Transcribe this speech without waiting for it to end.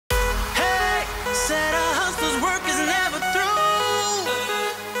Said our hustler's work is never through.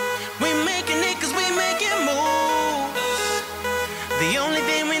 We making it cause we making moves. The only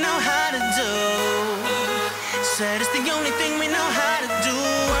thing we know how to do. Said it's the only thing we know how to do.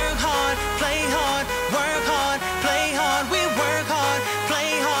 Work hard, play hard, work hard, play hard. We work hard,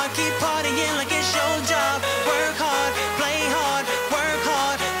 play hard, keep partying like it's your job. Work hard, play hard, work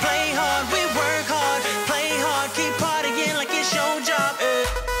hard, play hard. We work hard, play hard, keep partying like it's your job.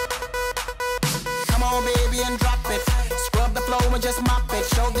 Come on, baby, and drop it. Scrub the floor and just mop it.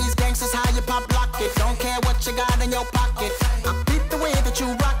 Show these gangsters how you pop lock it. Don't care what you got in your pocket. I beat the way that you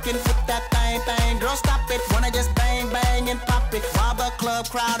rockin'. Flip that thing, girl, stop it. Wanna just bang, bang, and pop it. While the club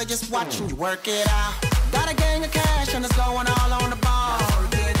crowd are just watching you work it out. Got a gang of cash and it's going all on the ball.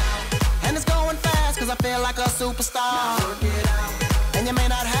 And it's going fast cause I feel like a superstar. And you may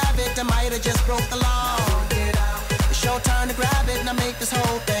not have it, I might have just broke the law. It's your turn to grab it and I make this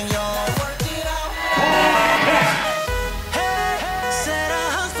whole thing yours. Said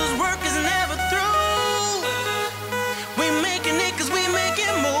our hustler's work is never through. We making it cause we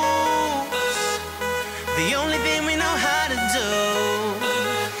making moves. The only thing we know how to do.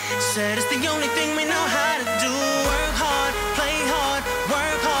 Said it's the only thing we know how to do. Work hard, play hard,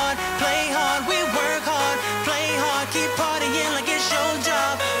 work hard, play hard. We work hard, play hard, keep partying like it's your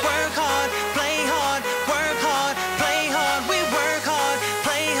job. Work hard, play hard, work hard, play hard. We work hard,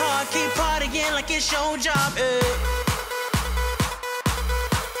 play hard, keep partying like it's your job.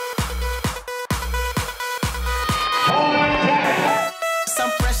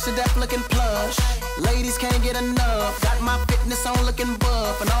 Some fresh to death looking plush. Ladies can't get enough. Got my fitness on looking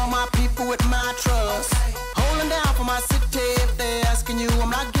buff. And all my people with my trust. Holding down for my city. If they're asking you, I'm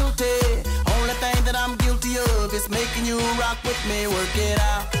not guilty. Only thing that I'm guilty of is making you rock with me. Work it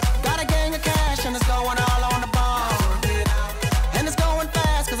out. Got a gang of cash and it's going all on the ball. And it's going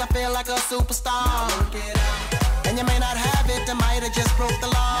fast cause I feel like a superstar. And you may not have it, I might have just broke the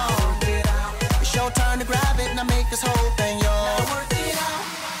law. It's your turn to grab it and I make this whole thing yours.